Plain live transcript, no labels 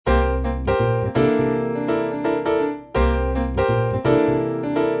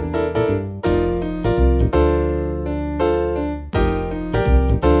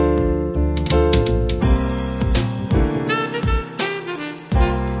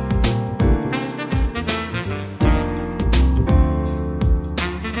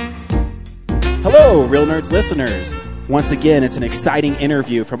Hello, Real Nerds listeners. Once again, it's an exciting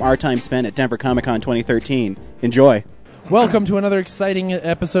interview from our time spent at Denver Comic-Con 2013. Enjoy. Welcome to another exciting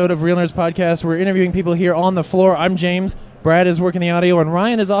episode of Real Nerds Podcast. We're interviewing people here on the floor. I'm James. Brad is working the audio, and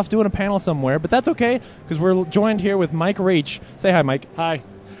Ryan is off doing a panel somewhere. But that's okay, because we're joined here with Mike Raicht. Say hi, Mike. Hi.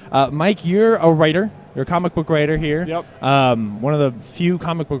 Mike, you're a writer. You're a comic book writer here. Yep. One of the few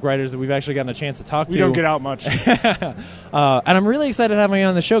comic book writers that we've actually gotten a chance to talk to. We don't get out much. And I'm really excited having you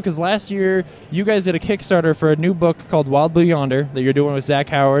on the show because last year you guys did a Kickstarter for a new book called Wild Blue Yonder that you're doing with Zach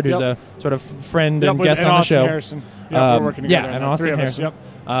Howard, who's a sort of friend and guest on the show. Harrison. We're working together. And Austin Harrison.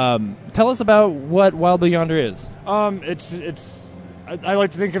 Yep. Tell us about what Wild Blue Yonder is. I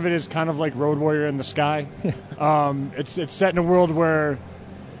like to think of it as kind of like Road Warrior in the Sky. It's set in a world where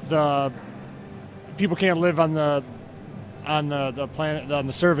the people can't live on the planet, on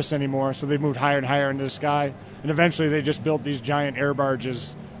the surface anymore, so they've moved higher and higher into the sky, and eventually they just built these giant air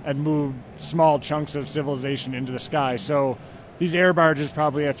barges and moved small chunks of civilization into the sky. So these air barges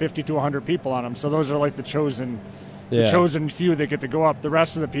probably have 50 to 100 people on them, so those are like the chosen few that get to go up. The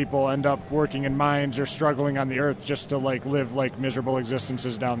rest of the people end up working in mines or struggling on the earth just to like live like miserable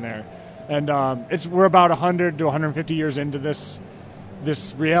existences down there. And we're about 100 to 150 years into this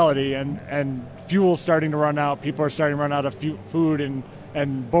reality, and fuel's starting to run out. People are starting to run out of food,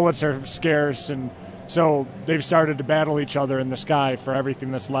 and bullets are scarce, and so they've started to battle each other in the sky for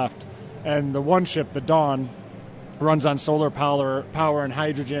everything that's left. And the one ship, the Dawn, runs on solar power and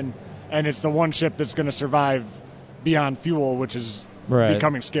hydrogen, and it's the one ship that's going to survive beyond fuel, which is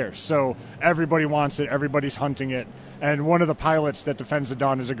becoming scarce. So everybody wants it, everybody's hunting it, and one of the pilots that defends the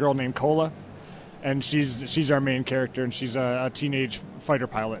Dawn is a girl named Cola, and she's our main character, and she's a teenage fighter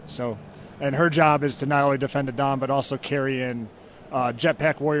pilot. So, and her job is to not only defend the Dawn, but also carry in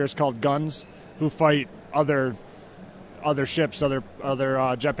jetpack warriors called Guns, who fight other ships, other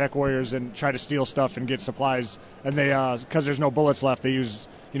jetpack warriors, and try to steal stuff and get supplies. And they, because there's no bullets left, they use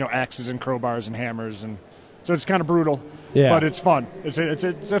axes and crowbars and hammers, and so it's kind of brutal, but it's fun. It's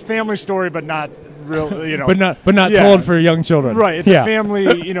a family story, but not real, but not told for young children. Right. It's a family,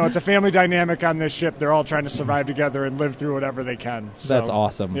 it's a family dynamic on this ship. They're all trying to survive together and live through whatever they can. So, that's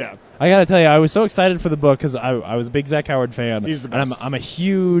awesome. Yeah. I got to tell you, I was so excited for the book because I was a big Zach Howard fan. He's the best. And I'm a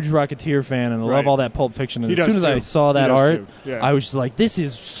huge Rocketeer fan, and I love all that Pulp Fiction. And as soon as I saw that art, I was just like, this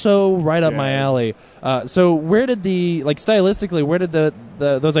is so right up my alley. So where did stylistically, where did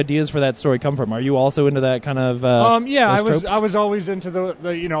those ideas for that story come from? Are you also into that kind of I was always into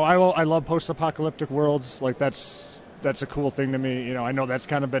I love post-apocalyptic worlds. Like that's a cool thing to me. I know that's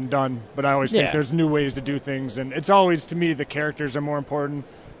kind of been done, but I always think there's new ways to do things, and it's always, to me, the characters are more important.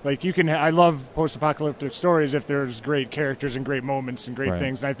 Like I love post-apocalyptic stories if there's great characters and great moments and great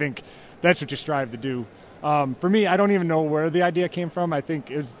things, and I think that's what you strive to do. For me, I don't even know where the idea came from. I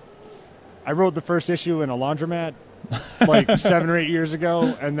think I wrote the first issue in a laundromat like 7 or 8 years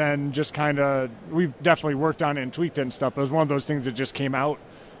ago, and then just we've definitely worked on it and tweaked it and stuff. It was one of those things that just came out,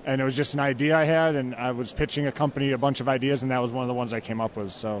 and it was just an idea I had, and I was pitching a company a bunch of ideas, and that was one of the ones I came up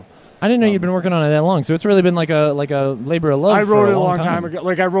with. So I didn't know you'd been working on it that long, so it's really been like a labor of love. I wrote it a long time ago.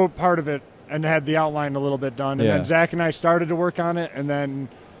 Like I wrote part of it and had the outline a little bit done, and then Zach and I started to work on it, and then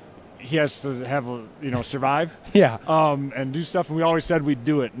he has to have survive, and do stuff. And we always said we'd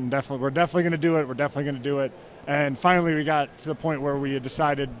do it, and we're definitely going to do it. We're definitely going to do it. And finally, we got to the point where we had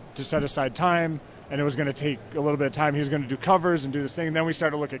decided to set aside time, and it was going to take a little bit of time. He was going to do covers and do this thing. And then we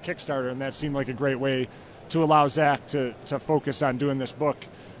started to look at Kickstarter, and that seemed like a great way to allow Zach to focus on doing this book,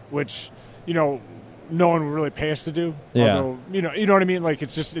 which, no one would really pay us to do. Yeah. Although, you know what I mean? Like,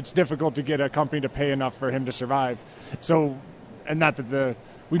 it's difficult to get a company to pay enough for him to survive. So, and not that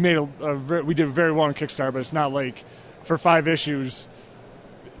we did very well on Kickstarter, but it's not like for 5 issues,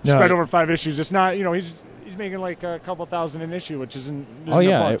 spread over 5 issues. It's not, he's making like a couple thousand an issue, which isn't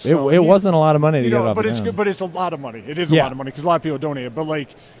much. It wasn't a lot of money to get off. But it's good. But it's a lot of money. It is a lot of money because a lot of people donate it. But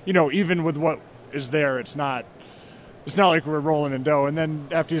even with what is there, it's not like we're rolling in dough. And then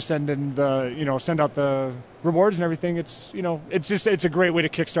after you send out the rewards and everything, it's a great way to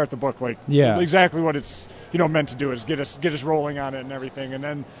kickstart the book. Exactly what it's meant to do is get us rolling on it and everything. And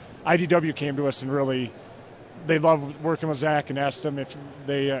then IDW came to us and really, they loved working with Zach and asked him if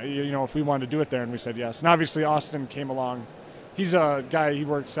they, if we wanted to do it there, and we said yes. And obviously Austin came along. He's a guy, he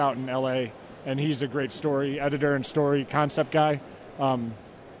works out in L.A., and he's a great story editor and story concept guy.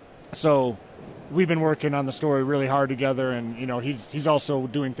 So we've been working on the story really hard together, and he's also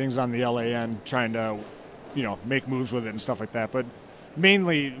doing things on the L.A. end, trying to, make moves with it and stuff like that. But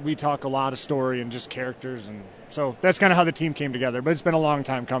mainly we talk a lot of story and just characters and So that's kind of how the team came together. But it's been a long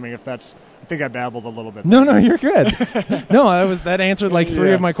time coming. I think I babbled a little bit. No, you're good. No, that answered like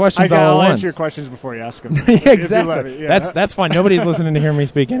 3 of my questions all at once. I'll answer your questions before you ask them. Exactly. That's fine. Nobody's listening to hear me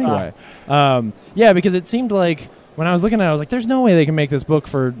speak anyway. Because it seemed like when I was looking at it, I was like, there's no way they can make this book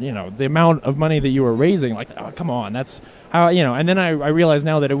for, the amount of money that you were raising. Like, oh, come on. That's how, And then I realized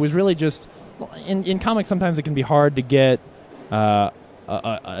now that it was really just, in comics sometimes it can be hard to get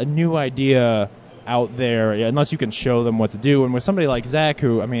a new idea out there unless you can show them what to do. And with somebody like Zach,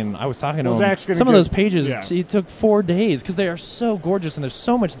 who, I was talking to him, some of those pages, it took 4 days because they are so gorgeous and there's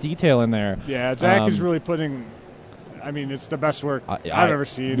so much detail in there. Yeah, Zach is really putting, it's the best work I've ever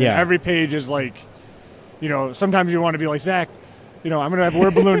seen. Yeah. Every page is like, sometimes you want to be like, Zach, I'm going to have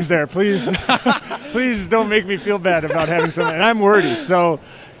word balloons there. Please, please don't make me feel bad about having something. And I'm wordy, so,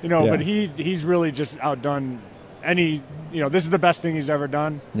 but he's really just outdone any, this is the best thing he's ever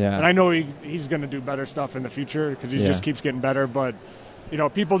done. Yeah. And I know he's going to do better stuff in the future because he just keeps getting better. But,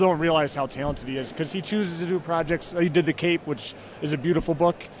 people don't realize how talented he is because he chooses to do projects. He did The Cape, which is a beautiful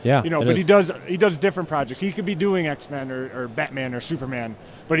book. Yeah, but he does different projects. He could be doing X-Men or Batman or Superman,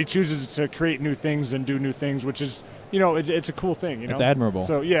 but he chooses to create new things and do new things, which is, it's a cool thing. It's admirable.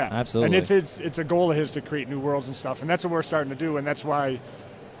 So, yeah. Absolutely. And it's a goal of his to create new worlds and stuff. And that's what we're starting to do. And that's why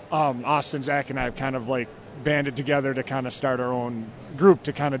Austin, Zach, and I have kind of like banded together to kind of start our own group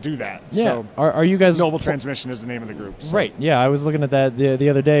to kind of do that. Yeah. So are you guys... Noble Transmission is the name of the group. So. Right. Yeah, I was looking at that the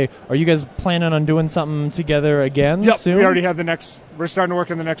other day. Are you guys planning on doing something together again soon? We already have we're starting to work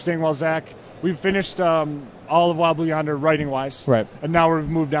on the next thing while Zach... We've finished all of Wild Blue Yonder writing-wise. Right. And now we've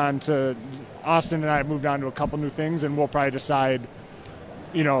moved on to... Austin and I have moved on to a couple new things, and we'll probably decide...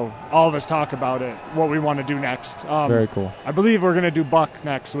 all of us talk about it, what we want to do next. Very cool. I believe we're going to do Buck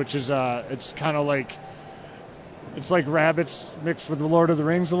next, which is, it's kind of like... It's like rabbits mixed with the Lord of the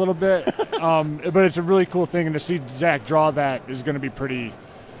Rings a little bit, but it's a really cool thing, and to see Zach draw that is going to be pretty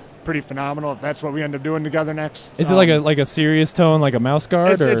phenomenal. If that's what we end up doing together next, is it like a serious tone, like a mouse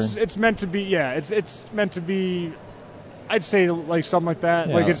guard? It's meant to be. Yeah, it's meant to be. I'd say like something like that.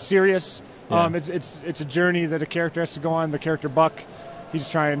 Yeah. Like it's serious. Yeah. It's a journey that a character has to go on. The character Buck, he's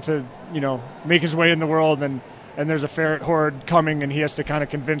trying to make his way in the world, and there's a ferret horde coming, and he has to kind of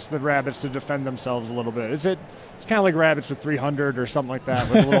convince the rabbits to defend themselves a little bit. It's kind of like Rabbits with 300 or something like that,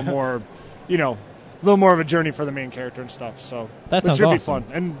 with a little more, a little more of a journey for the main character and stuff. So that sounds awesome. Be fun,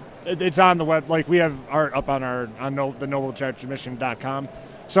 and it's on the web. Like we have art up on the nobletransmission.com.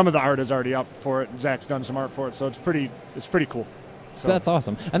 Some of the art is already up for it. Zach's done some art for it, so it's pretty cool. So that's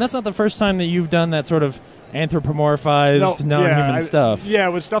awesome, and that's not the first time that you've done that sort of anthropomorphized non-human stuff. Yeah,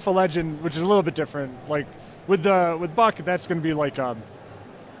 with Stuff of Legend, which is a little bit different. Like with Buck, that's going to be like a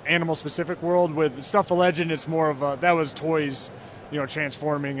animal-specific world. With Stuff of Legend, it's more of that was toys,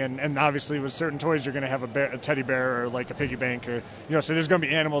 transforming, and obviously with certain toys you're going to have a teddy bear or like a piggy bank, or so there's going to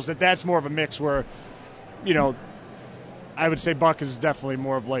be animals. That's more of a mix where, I would say Buck is definitely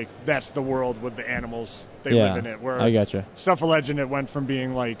more of like that's the world with the animals they live in it. Where I gotcha. Stuff of Legend, it went from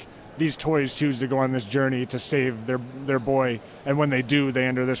being like these toys choose to go on this journey to save their boy, and when they do, they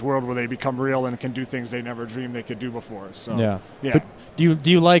enter this world where they become real and can do things they never dreamed they could do before. So yeah. But do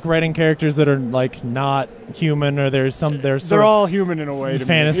you like writing characters that are like not human, or they're all human in a way? To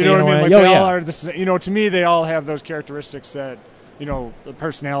fantasy, me. You know what I mean? Like they all are. To me, they all have those characteristics that the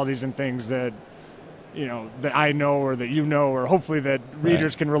personalities and things that that I know or that or hopefully that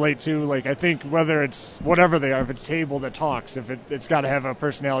readers can relate to. Like I think whether it's whatever they are, if it's table that talks, if it's got to have a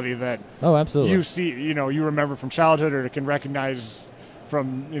personality that absolutely you see, you remember from childhood or can recognize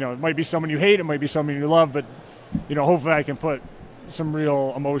from, it might be someone you hate, it might be someone you love, but hopefully I can put some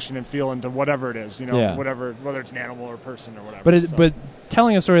real emotion and feel into whatever it is, whatever, whether it's an animal or a person or whatever. But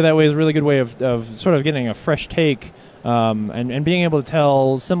telling a story that way is a really good way of sort of getting a fresh take. And being able to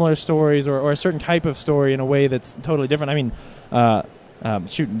tell similar stories or a certain type of story in a way that's totally different. I mean,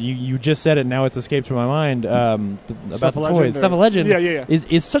 you just said it. Now it's escaped from my mind about the toys. Stuff of Legend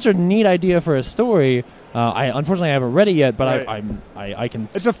is such a neat idea for a story. Unfortunately, I haven't read it yet, but I can.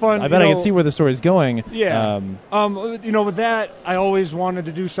 It's a fun. I bet I can see where the story's going. Yeah. With that, I always wanted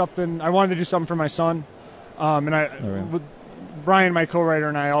to do something. I wanted to do something for my son, with Brian, my co-writer,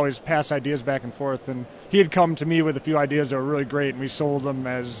 and I always pass ideas back and forth, and he had come to me with a few ideas that were really great, and we sold them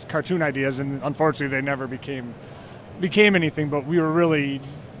as cartoon ideas, and unfortunately they never became anything, but we were really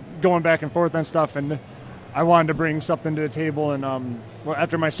going back and forth on stuff, and I wanted to bring something to the table, and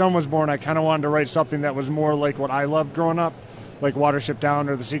after my son was born, I kind of wanted to write something that was more like what I loved growing up, like Watership Down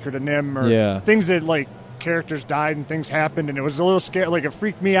or The Secret of Nim, or things that like characters died and things happened, and it was a little scary. Like it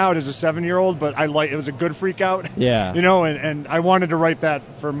freaked me out as a 7-year-old, but it was a good freak out. Yeah. And I wanted to write that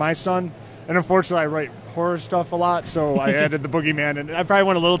for my son, and unfortunately I write horror stuff a lot, so I added the boogeyman, and I probably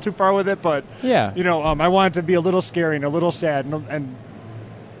went a little too far with it, but yeah, I wanted to be a little scary and a little sad, and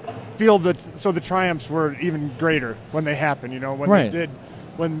feel that so the triumphs were even greater when they happened.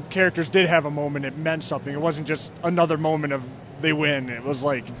 When characters did have a moment, it meant something. It wasn't just another moment of they win. It was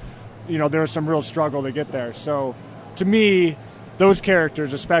like, there was some real struggle to get there. So, to me, those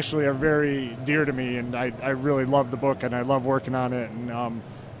characters especially are very dear to me, and I really love the book, and I love working on it. And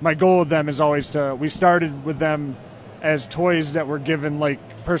my goal with them is always we started with them as toys that were given, like,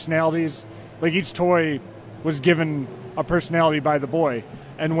 personalities. Like, each toy was given a personality by the boy.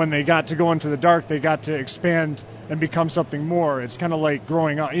 And when they got to go into the dark, they got to expand and become something more. It's kind of like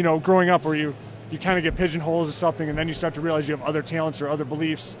growing up, where you kind of get pigeonholed as something, and then you start to realize you have other talents or other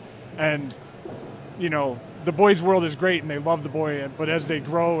beliefs. And, the boy's world is great, and they love the boy. But as they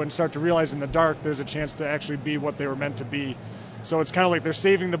grow and start to realize in the dark, there's a chance to actually be what they were meant to be. So it's kind of like they're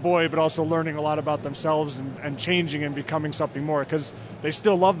saving the boy, but also learning a lot about themselves and changing and becoming something more. Because they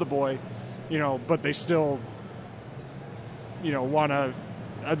still love the boy, but they still, want to...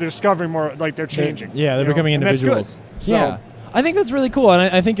 they're discovering more, like they're changing. They're becoming individuals. That's good. So, I think that's really cool, and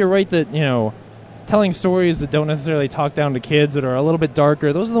I think you're right that telling stories that don't necessarily talk down to kids that are a little bit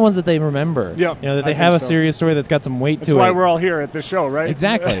darker, those are the ones that they remember. Yeah, that they have a serious story that's got some weight to it. That's why we're all here at this show, right?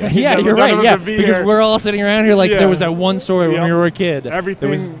 Exactly. Yeah, you're right. Yeah, because we're all sitting around here like there was that one story when we were a kid.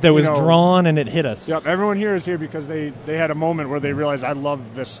 Everything that was drawn and it hit us. Yep. Everyone here is here because they had a moment where they realized I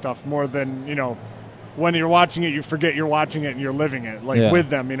love this stuff more than when you're watching it, you forget you're watching it and you're living it with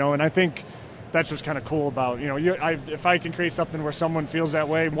them, and I think that's what's kind of cool about, if I can create something where someone feels that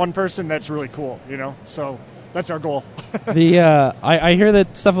way, one person, that's really cool, so that's our goal. I hear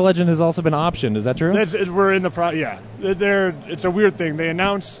that Stuff of Legend has also been optioned. Is that true? We're in the it's a weird thing. They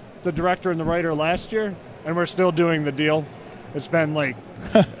announced the director and the writer last year, and we're still doing the deal. It's been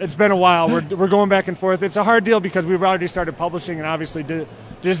it's been a while. We're going back and forth. It's a hard deal because we've already started publishing, and obviously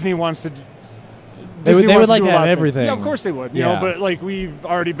Disney wants to. They would like to have everything. Yeah, of course they would. But we've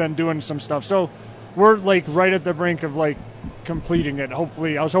already been doing some stuff, so we're right at the brink of completing it.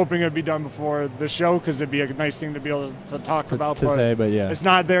 Hopefully, I was hoping it'd be done before the show because it'd be a nice thing to be able to talk about. But it's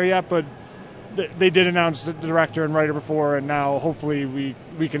not there yet. But they did announce the director and writer before, and now hopefully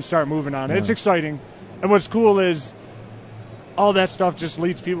we can start moving on it. It's exciting, and what's cool is all that stuff just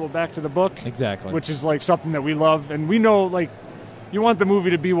leads people back to the book. Exactly, which is something that we love, and we know you want the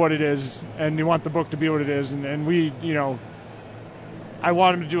movie to be what it is, and you want the book to be what it is, and we, I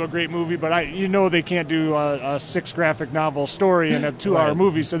want them to do a great movie, but they can't do a 6 graphic novel story in a 2-hour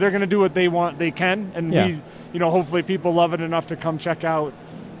movie, so they're going to do what they want, they can, and we, hopefully people love it enough to come check out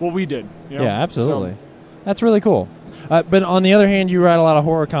what we did. Yeah, absolutely. So, that's really cool. But on the other hand, you write a lot of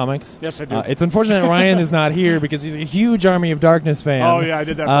horror comics. Yes, I do. It's unfortunate Ryan is not here because he's a huge Army of Darkness fan. Oh yeah, I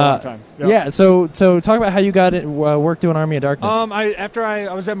did that for a long time. Yep. Yeah, so talk about how you got work doing Army of Darkness. After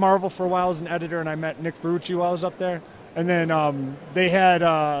I was at Marvel for a while as an editor, and I met Nick Barucci while I was up there, and then they had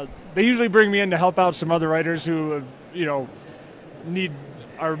they usually bring me in to help out some other writers who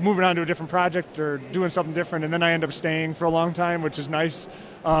are moving on to a different project or doing something different, and then I end up staying for a long time, which is nice.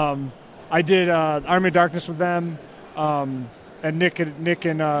 I did Army of Darkness with them. And Nick and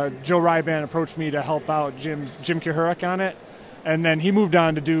Joe Ryban approached me to help out Jim Kihurek on it, and then he moved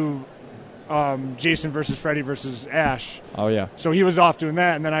on to do Jason versus Freddy versus Ash. Oh yeah. So he was off doing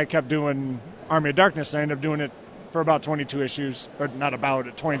that, and then I kept doing Army of Darkness. And I ended up doing it for about 22 issues, or not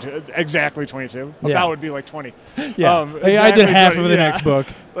about 22, exactly 22. Yeah. About would be 20. Yeah, exactly I did half 20, of the next book.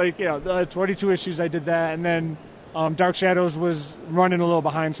 22 issues I did that, and then Dark Shadows was running a little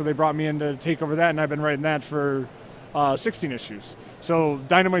behind, so they brought me in to take over that, and I've been writing that for 16 issues. So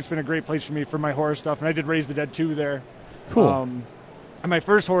Dynamite's been a great place for me for my horror stuff, and I did Raise the Dead 2 there. Cool. And my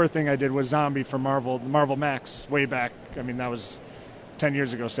first horror thing I did was Zombie for Marvel Max, way back. I mean, that was 10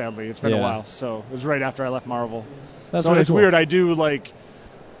 years ago, sadly. It's been a while. So it was right after I left Marvel. That's so really it's cool. weird. I do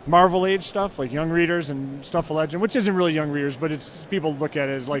Marvel age stuff, like young readers and Stuff of Legend, which isn't really young readers, but it's people look at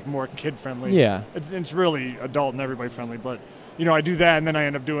it as more kid friendly. Yeah. It's really adult and everybody friendly, but I do that, and then I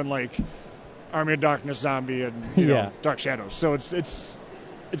end up doing Army of Darkness, Zombie, and Dark Shadows. So it's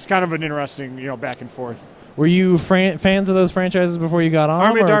kind of an interesting back and forth. Were you fans of those franchises before you got on?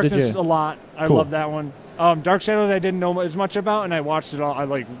 Army of or Darkness did you? a lot. I Cool. love that one. Dark Shadows I didn't know as much about, and I watched it all.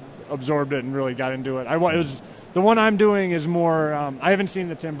 I absorbed it and really got into it. The one I'm doing is more. I haven't seen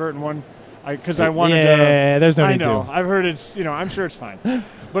the Tim Burton one because I wanted to. Yeah, there's no need to. I know. I've heard it's. I'm sure it's fine.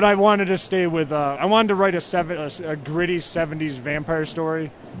 But I wanted to stay with. I wanted to write a gritty '70s vampire story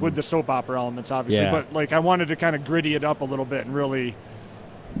with the soap opera elements, obviously. Yeah. But I wanted to kind of gritty it up a little bit and really.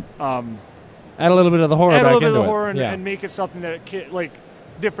 Add a little bit of the horror. Add back a little bit into of the horror it. and make it something that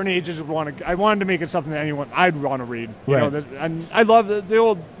different ages would want to. I wanted to make it something that I'd want to read. You right. know, and I love the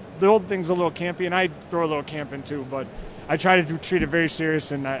old thing's a little campy, and I throw a little camp in too, but I try to treat it very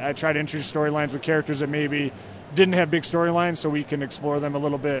serious, and I try to introduce storylines with characters that maybe didn't have big storylines, so we can explore them a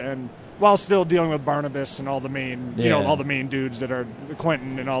little bit, and while still dealing with Barnabas and all the main, all the main dudes that are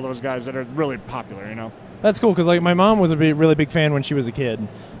Quentin and all those guys that are really popular. You know, that's cool because like my mom was a really big fan when she was a kid,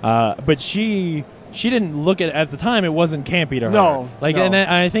 but she didn't look at the time. It wasn't campy to her. No, and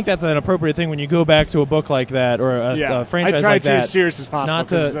I think that's an appropriate thing when you go back to a book like that or a franchise like that. I try to be as serious as possible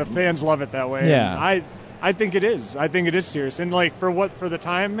because the fans love it that way. Yeah, and I think it is. I think it is serious, and like for the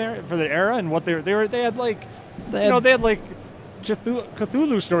time for the era and what they had like. They had like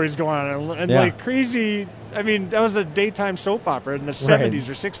Cthulhu stories going on and like crazy. I mean, that was a daytime soap opera in the 70s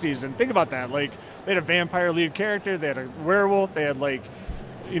or 60s. And think about that. Like, they had a vampire lead character. They had a werewolf. They had like,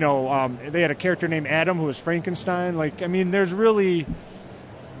 they had a character named Adam who was Frankenstein. Like, I mean, there's really,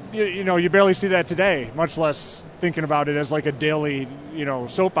 you barely see that today, much less thinking about it as like a daily,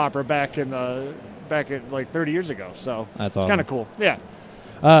 soap opera back at like 30 years ago. So that's awesome. It's kind of cool. Yeah.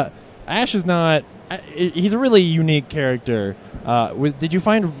 Ash is not. He's a really unique character. Did you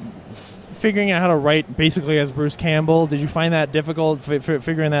find figuring out how to write basically as Bruce Campbell? Did you find that difficult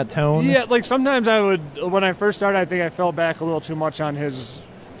figuring that tone? Yeah, like sometimes when I first started, I think I fell back a little too much on his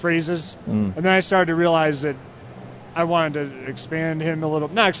phrases, and then I started to realize that I wanted to expand him a little.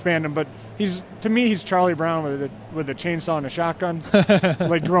 Not expand him, but to me he's Charlie Brown with a chainsaw and a shotgun,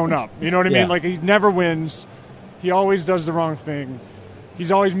 like grown up. You know what I mean? Like he never wins. He always does the wrong thing.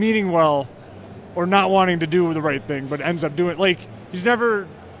 He's always meaning well. Or not wanting to do the right thing, but ends up doing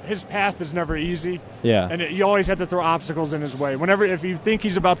his path is never easy. Yeah. And you always have to throw obstacles in his way. If you think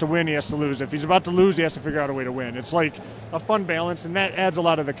he's about to win, he has to lose. If he's about to lose, he has to figure out a way to win. It's like a fun balance, and that adds a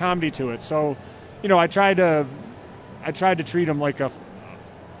lot of the comedy to it. So, I tried to treat him like an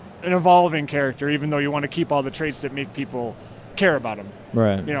evolving character, even though you want to keep all the traits that make people care about him.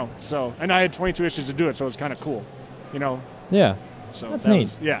 Right. So, and I had 22 issues to do it, so it was kind of cool. Yeah. So that's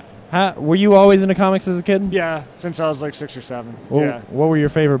neat. Yeah. Were you always into comics as a kid? Yeah, since I was like 6 or 7. Well, yeah. What were your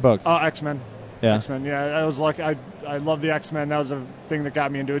favorite books? X-Men. Yeah. X-Men. Yeah, I was lucky. I love the X-Men. That was a thing that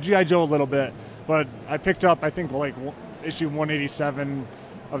got me into it. G.I. Joe a little bit, but I picked up I think like issue 187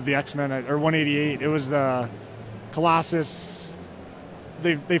 of the X-Men or 188. It was the Colossus.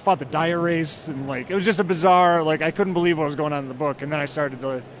 They fought the Dire Race and like it was just a bizarre. Like I couldn't believe what was going on in the book, and then I started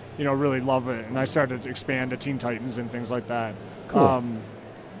to really love it, and I started to expand to Teen Titans and things like that. Cool.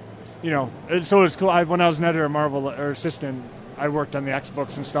 So it's cool. When I was an editor at Marvel or assistant, I worked on the X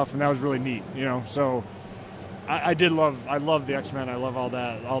books and stuff, and that was really neat. So I love the X-Men. I love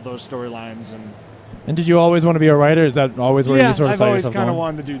all those storylines. And did you always want to be a writer? Is that always where you sort of saw yourself going? I've always kind of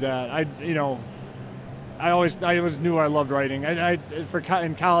wanted to do that. I always knew I loved writing.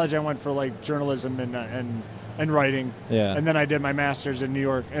 In college, I went for like journalism and writing. Yeah. And then I did my master's in New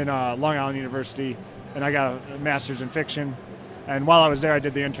York in Long Island University, and I got a master's in fiction. And while I was there, I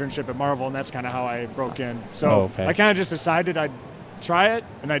did the internship at Marvel, and that's kind of how I broke in. So I kind of just decided I'd try it,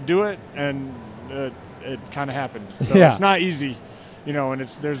 and I'd do it, and it kind of happened. So It's not easy, and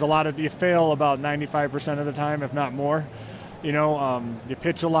there's a lot of, you fail about 95% of the time, if not more. You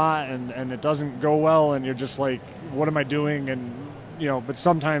pitch a lot, and it doesn't go well, and you're just like, what am I doing? And, but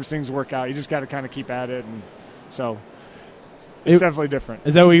sometimes things work out. You just got to kind of keep at it, and so... It's definitely different.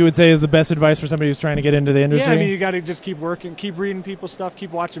 Is that what you would say is the best advice for somebody who's trying to get into the industry? Yeah, I mean, you got to just keep working, keep reading people's stuff,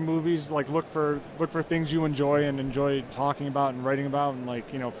 keep watching movies, like look for things you enjoy and enjoy talking about and writing about, and like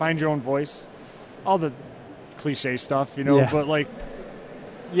find your own voice, all the cliche stuff, But like,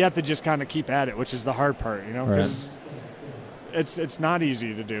 you have to just kind of keep at it, which is the hard part, because it's not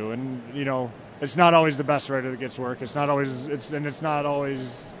easy to do, and it's not always the best writer that gets work. It's not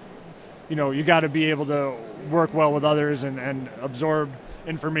always you got to be able to work well with others and absorb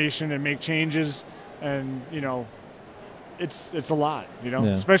information and make changes, and it's a lot,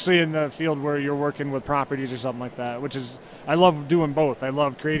 especially in the field where you're working with properties or something like that. Which is, I love doing both. I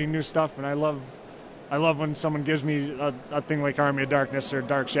love creating new stuff, and I love when someone gives me a thing like Army of Darkness or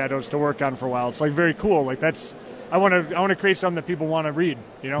Dark Shadows to work on for a while. It's like very cool. Like I want to create something that people want to read,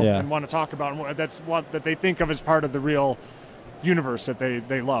 and want to talk about, and that's what that they think of as part of the real universe that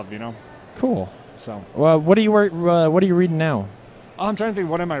they love, Cool. So, well, what are you reading now? I'm trying to think.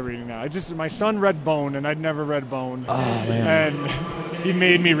 What am I reading now? My son read Bone, and I'd never read Bone. Oh man! And he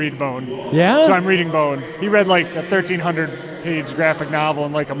made me read Bone. Yeah. So I'm reading Bone. He read like a 1,300-page graphic novel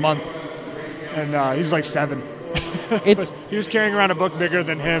in like a month, and he's like 7. He was carrying around a book bigger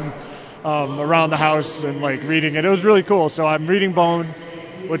than him around the house and like reading it. It was really cool. So I'm reading Bone,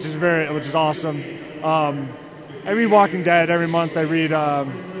 which is awesome. I read Walking Dead every month. I read,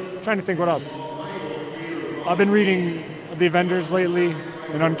 trying to think what else. I've been reading The Avengers lately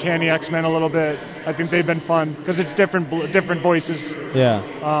and Uncanny X-Men a little bit. I think they've been fun because it's different voices. Yeah.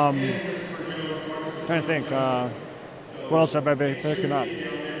 Trying to think. What else have I been picking up?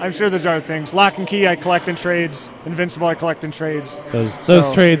 I'm sure there's other things. Lock and Key I collect in trades. Invincible I collect in trades.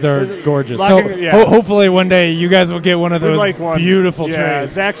 Those trades are gorgeous. Hopefully one day you guys will get one of those beautiful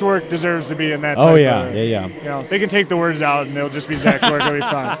trades. Zach's work deserves to be in that. Yeah. They can take the words out and it'll just be Zach's work. It'll be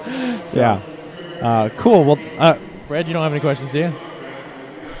fine. So. Yeah. Cool. Well, Brad, you don't have any questions, do you?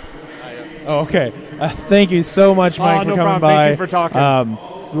 Oh, okay. Thank you so much, Mike, for coming by. Thank you for talking.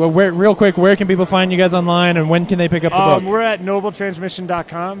 Real quick, where can people find you guys online, and when can they pick up the book? We're at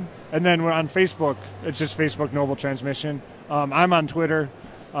nobletransmission.com, and then we're on Facebook. It's just Facebook Noble Transmission. I'm on Twitter.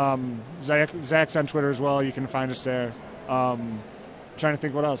 Zach's on Twitter as well. You can find us there. Trying to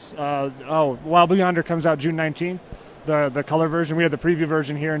think what else. Wild Blue Yonder comes out June 19th, the color version. We have the preview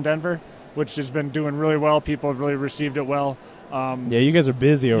version here in Denver, which has been doing really well. People have really received it well. You guys are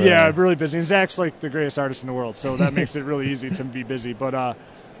busy over there. Yeah, really busy. And Zach's like the greatest artist in the world, so that makes it really easy to be busy. But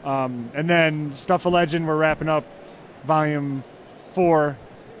and then Stuff of Legend, we're wrapping up Volume 4,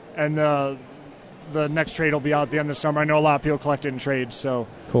 and the next trade will be out at the end of the summer. I know a lot of people collect it in trades, so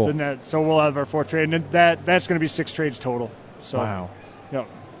cool. So we'll have our 4th trade, and that's going to be 6 trades total. So, wow. Yep.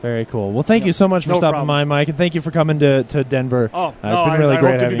 Very cool. Well, thank you so much for stopping by, Mike, and thank you for coming to Denver. It's been really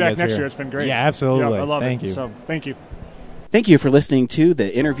great having you guys here. I hope to be back next year. It's been great. Yeah, absolutely. I love it. Thank you. So, thank you. Thank you for listening to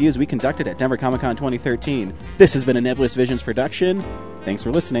the interviews we conducted at Denver Comic Con 2013. This has been a Nebulous Visions production. Thanks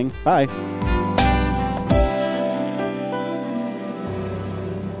for listening. Bye.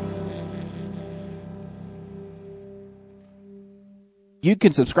 You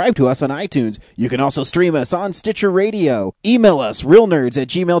can subscribe to us on iTunes. You can also stream us on Stitcher Radio. Email us,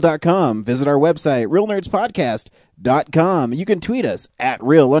 realnerds@gmail.com. Visit our website, realnerdspodcast.com. You can tweet us at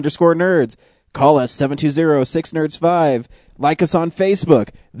 @real_nerds. Call us 720-6nerds5. Like us on Facebook.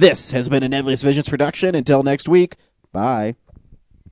 This has been a Nebulous Visions production. Until next week, bye.